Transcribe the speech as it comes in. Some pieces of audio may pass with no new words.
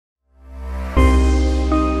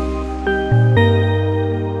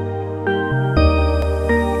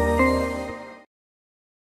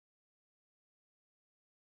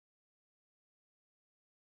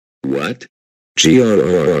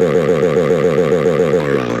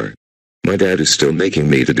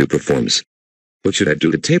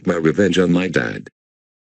bed.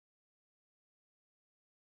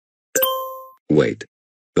 Wait.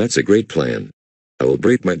 That's a great plan. I will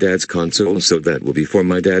break my dad's console so that will be for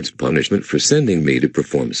my dad's punishment for sending me to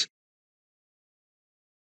performs.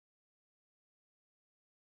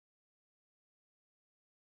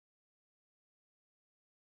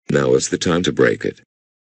 Now is the time to break it.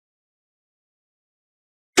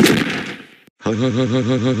 Ha ha ha ha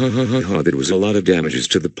ha ha ha ha ha ha, that was a lot of damages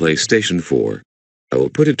to the PlayStation 4. I will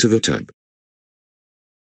put it to the tub.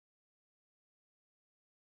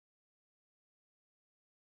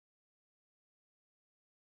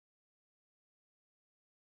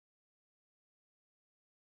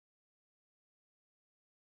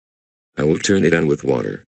 I will turn it on with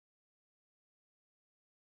water.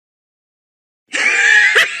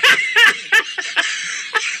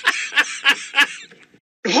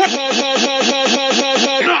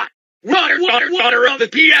 Water on the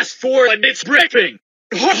PS4 and it's breaking!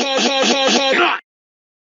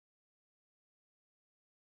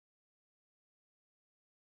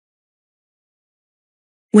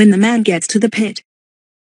 When the man gets to the pit,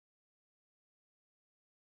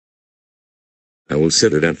 I will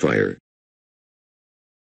set it on fire.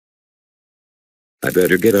 I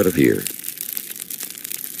better get out of here.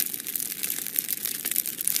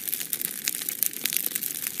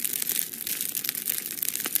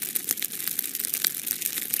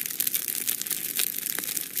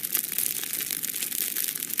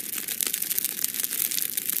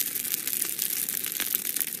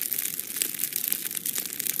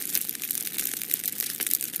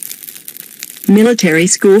 military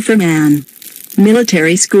school for man.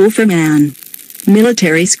 Military school for man.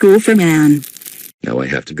 Military school for man. Now I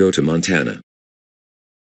have to go to Montana.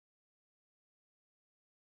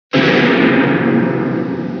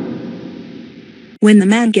 When the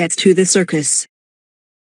man gets to the circus.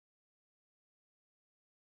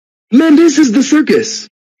 Man, this is the circus.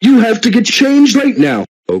 You have to get changed right now.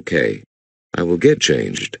 Okay. I will get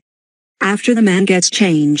changed. After the man gets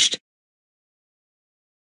changed.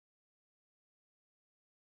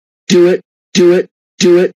 Do it, do it,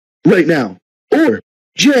 do it, right now. Or,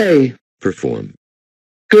 J. Perform.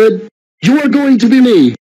 Good. You are going to be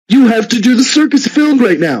me. You have to do the circus film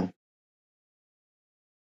right now.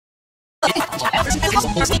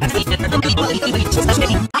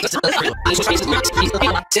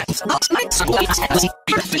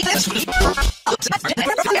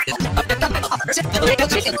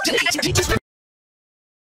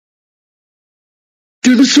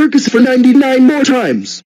 Do the circus for 99 more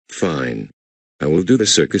times. Fine. I will do the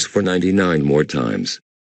circus for 99 more times.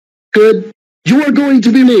 Good. You are going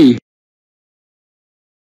to be me.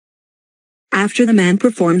 After the man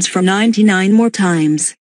performs for 99 more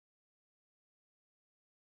times.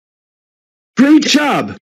 Great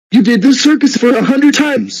job! You did the circus for 100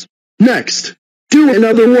 times. Next, do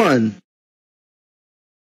another one.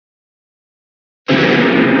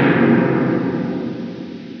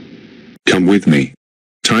 Come with me.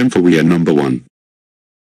 Time for we are number one.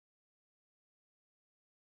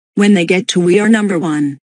 When they get to we are number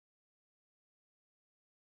one.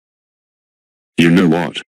 You know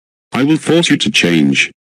what? I will force you to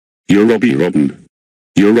change. You're Robbie Robin.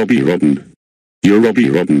 You're Robbie Robin. You're Robbie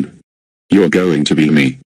Robin. You're going to be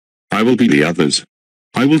me. I will be the others.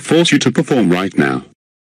 I will force you to perform right now.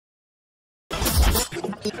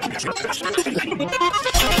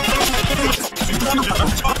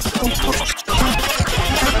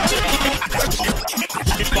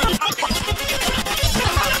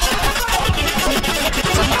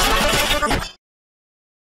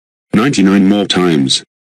 "99 more times."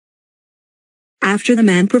 After the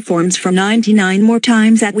man performs for 99 more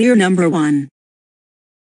times at we are number one.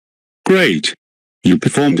 Great. You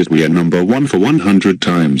performed at we are number one for 100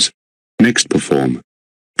 times. Next perform.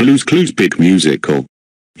 Blue's Clues Big Musical.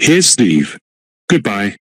 Here's Steve.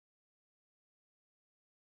 Goodbye.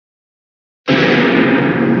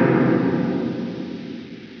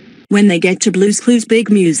 When they get to Blue's Clues Big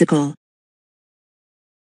Musical.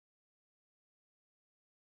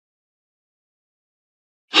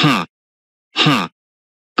 Ha! Ha!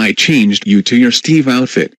 I changed you to your Steve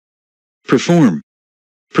outfit. Perform.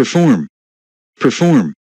 Perform.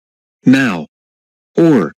 Perform. Now.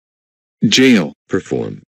 Or. Jail.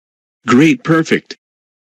 Perform. Great, perfect.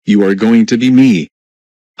 You are going to be me.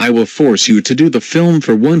 I will force you to do the film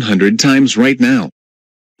for 100 times right now.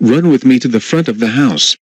 Run with me to the front of the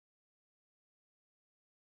house.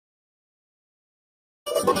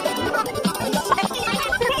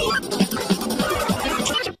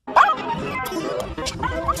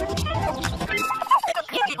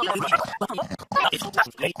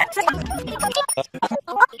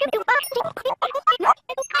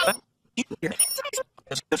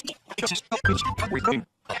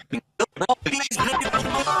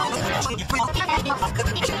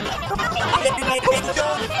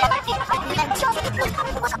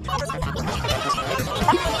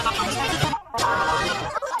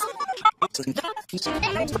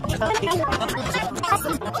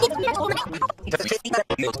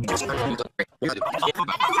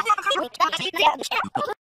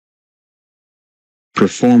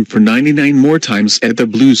 Perform for 99 more times at the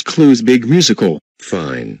Blues Clues Big Musical.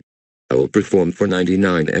 Fine. I will perform for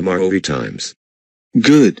 99 MROV times.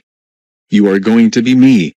 Good. You are going to be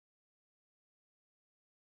me.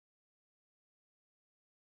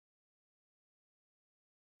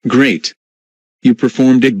 Great. You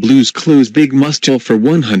performed at Blues Clues Big Musical for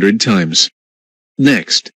 100 times.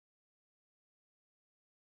 Next.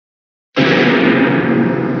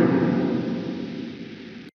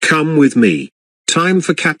 Come with me. Time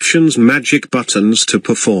for Caption's magic buttons to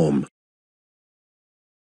perform.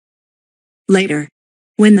 Later.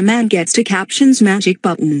 When the man gets to Caption's magic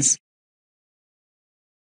buttons.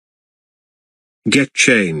 Get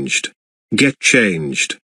changed. Get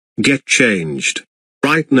changed. Get changed.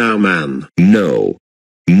 Right now, man. No.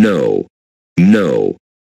 No. No.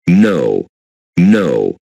 No.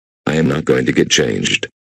 No. I am not going to get changed.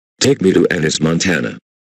 Take me to Ennis, Montana.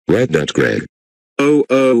 Right, not Greg. Oh,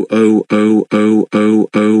 oh, oh, oh, oh, oh,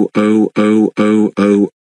 oh, oh, oh, oh, oh.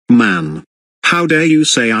 Man. How dare you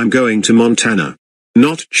say I'm going to Montana?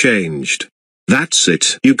 Not changed. That's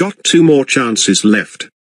it. You got 2 more chances left.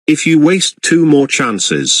 If you waste 2 more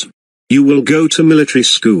chances, you will go to military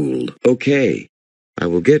school. Okay. I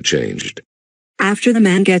will get changed. After the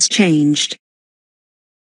man gets changed.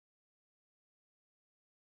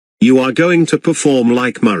 You are going to perform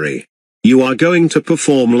like Murray. You are going to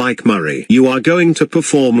perform like Murray. You are going to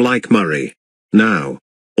perform like Murray. Now.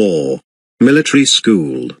 Or. Military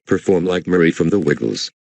school. Perform like Murray from the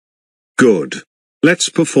Wiggles. Good. Let's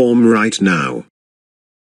perform right now.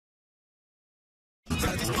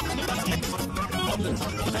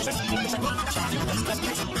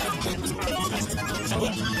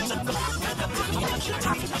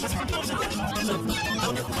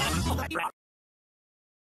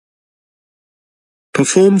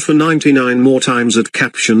 Perform for 99 more times at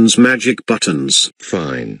Caption's magic buttons.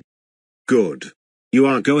 Fine. Good. You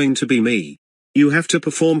are going to be me. You have to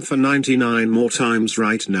perform for 99 more times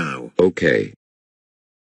right now. Okay.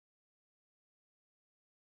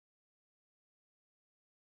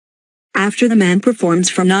 After the man performs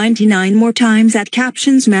for 99 more times at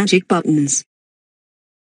Caption's magic buttons.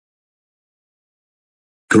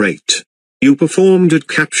 Great. You performed at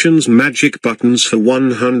Caption's magic buttons for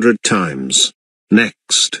 100 times.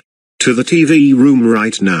 Next. To the TV room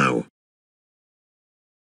right now.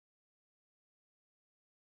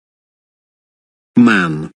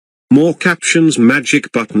 Man. More Caption's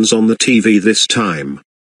magic buttons on the TV this time.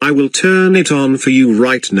 I will turn it on for you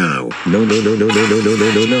right now. No, no, no, no, no, no, no,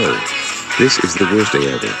 no, no, no. This is the worst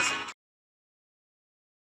day ever.